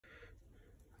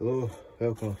Hello,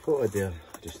 welcome. I thought I'd do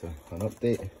just an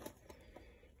update.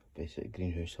 Basic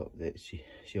greenhouse update, see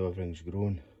how everything's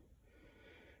growing.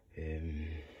 The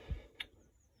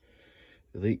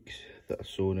leeks that are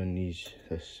sown in this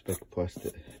big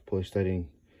plastic polystyrene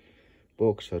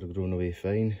box are growing away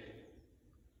fine.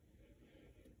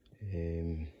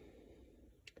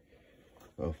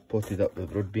 I've potted up the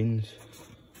broad beans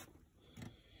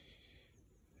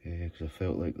because I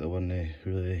felt like they weren't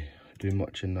really doing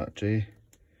much in that tray,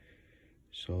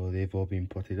 so they've all been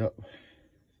potted up.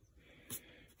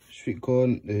 Sweet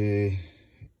corn, the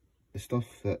stuff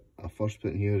that I first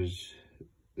put in here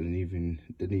didn't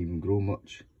even grow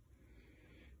much.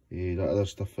 That other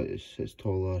stuff it's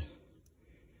taller.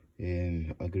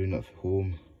 I grew it from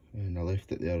home and I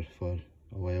left it there for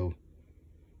a while,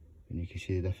 and you can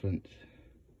see the difference.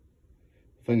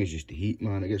 I think it's just the heat,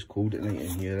 man. It gets cold at night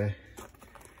in here.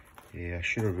 I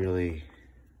should have really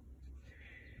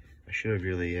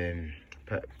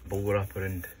put bubble wrap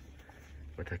around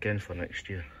what I can for next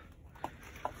year.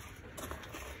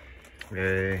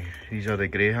 These are the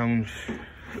greyhounds.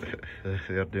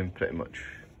 They're doing pretty much.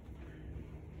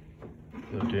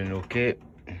 They're doing okay.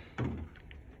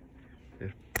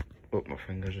 Oh, my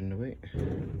finger's in the way.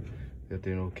 They're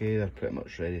doing okay. They're pretty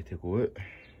much ready to go out.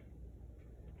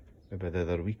 Maybe the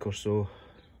other week or so.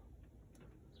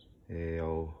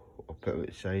 I'll put them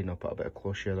outside and I'll put a bit of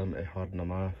cloth shell on to harden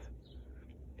them off.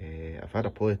 I've had a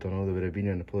polyton, they would have been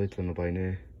in a polyton by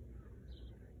now,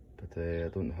 but I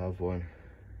don't have one.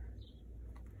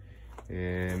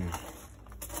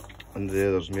 Under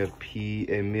there, there's more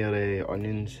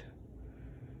onions.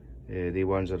 The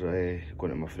ones are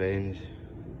going to my friends.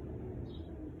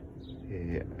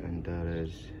 And there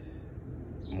is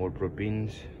more broad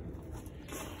beans.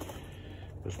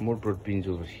 There's more broad beans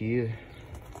over here,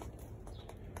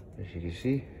 as you can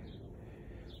see.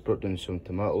 Brought down some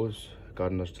tomatoes,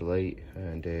 Gardener's Delight,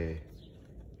 and a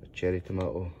cherry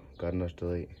tomato, Gardener's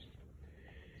Delight.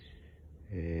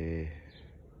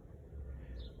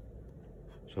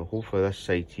 So hopefully this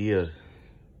side here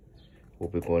will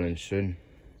be going in soon.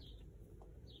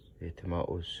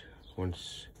 Tomatoes,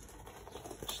 once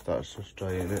it starts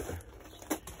drying out.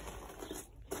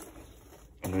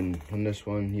 And then on this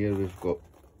one here we've got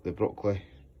the broccoli.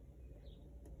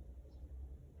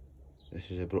 This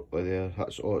is a broccoli there.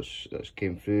 That's all that's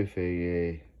came through for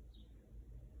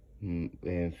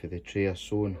the tray I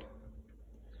sown.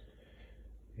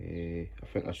 I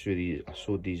think I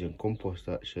sowed these in compost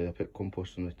actually. I put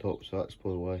compost on the top, so that's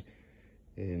probably why.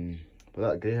 But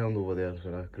that greyhound over there,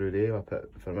 when I grew them, I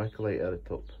put vermiculite at the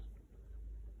top,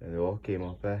 and they all came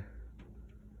up. I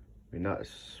mean,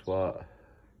 that's what.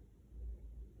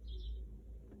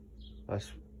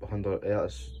 That's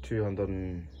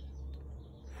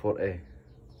 240.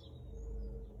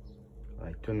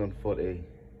 240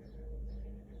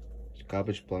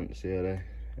 cabbage plants there,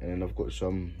 and then I've got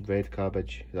some red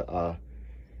cabbage that I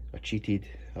cheated.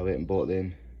 I went and bought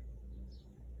them.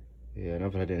 I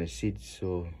never had any seeds,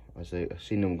 so I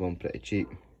seen them going pretty cheap.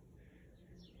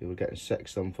 They were getting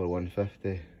 6 of them for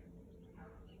 150,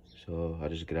 so I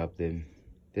just grabbed them.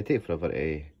 They take forever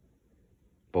to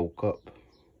bulk up,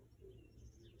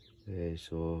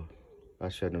 so I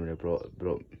shouldn't have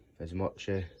brought as much.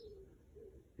 I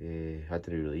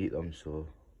didn't really eat them, so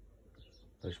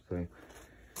I just put them.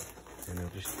 And I'll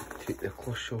just take the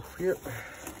cloth off here.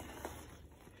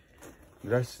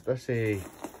 This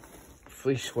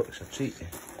fleece works a treat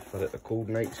for the cold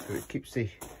nights, because it keeps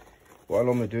what I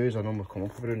normally do is I normally come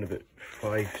up around about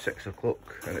 5-6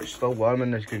 o'clock and it's still warm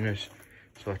in this greenhouse,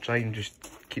 so I try and just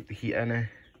keep the heat in,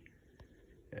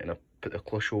 and I put the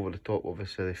cloth over the top,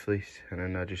 obviously the fleece, and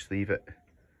then I just leave it.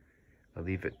 I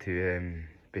leave it to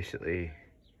basically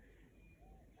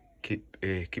keep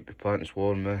the plants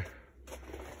warm.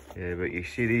 But you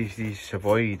see these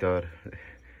Savoy they're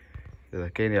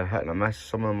kind of hit and miss.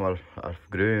 Some of them are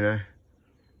growing.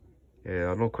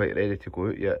 They're not quite ready to go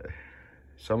out yet.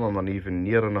 Some of them aren't even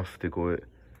near enough to go out.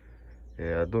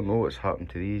 I don't know what's happened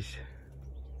to these.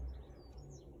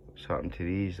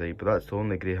 But that's the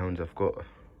only greyhounds I've got,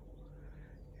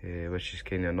 which is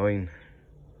kind of annoying.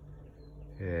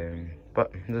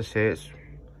 But as I say,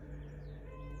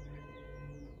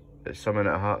 it's something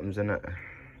that happens, innit?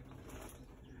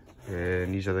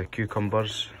 And these are the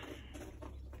cucumbers.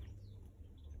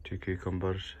 2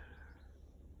 cucumbers.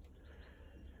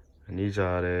 And these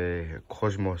are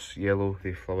Cosmos yellow,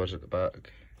 the flowers at the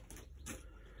back.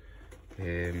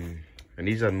 And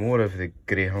these are more of the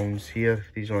greyhounds here.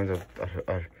 These ones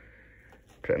are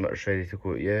pretty much ready to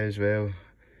go out as well.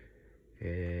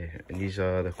 And these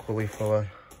are the cauliflower.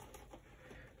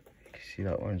 You can see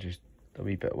that one just a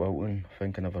wee bit of wilting. I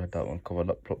think I never had that one covered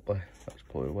up properly. That's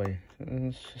probably why.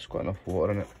 It's got enough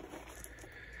water in it.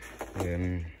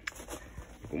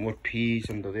 Got more peas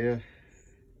under there.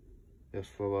 There's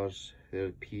flowers,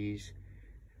 there's peas.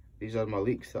 These are my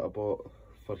leeks that I bought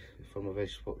for my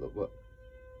vegetable, but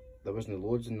there wasn't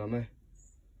loads in them,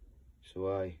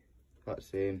 so aye,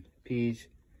 that's them. Peas,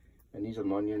 and these are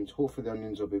my onions. Hopefully the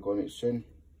onions will be going out soon.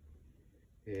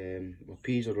 My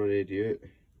peas are already out,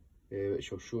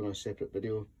 which I'll show in a separate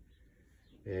video.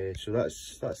 So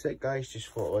that's it, guys. Just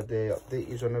thought I'd update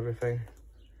you on everything,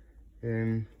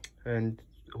 and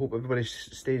hope everybody's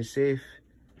staying safe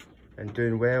and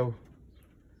doing well,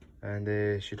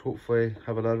 and should hopefully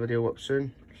have another video up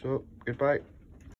soon. So goodbye.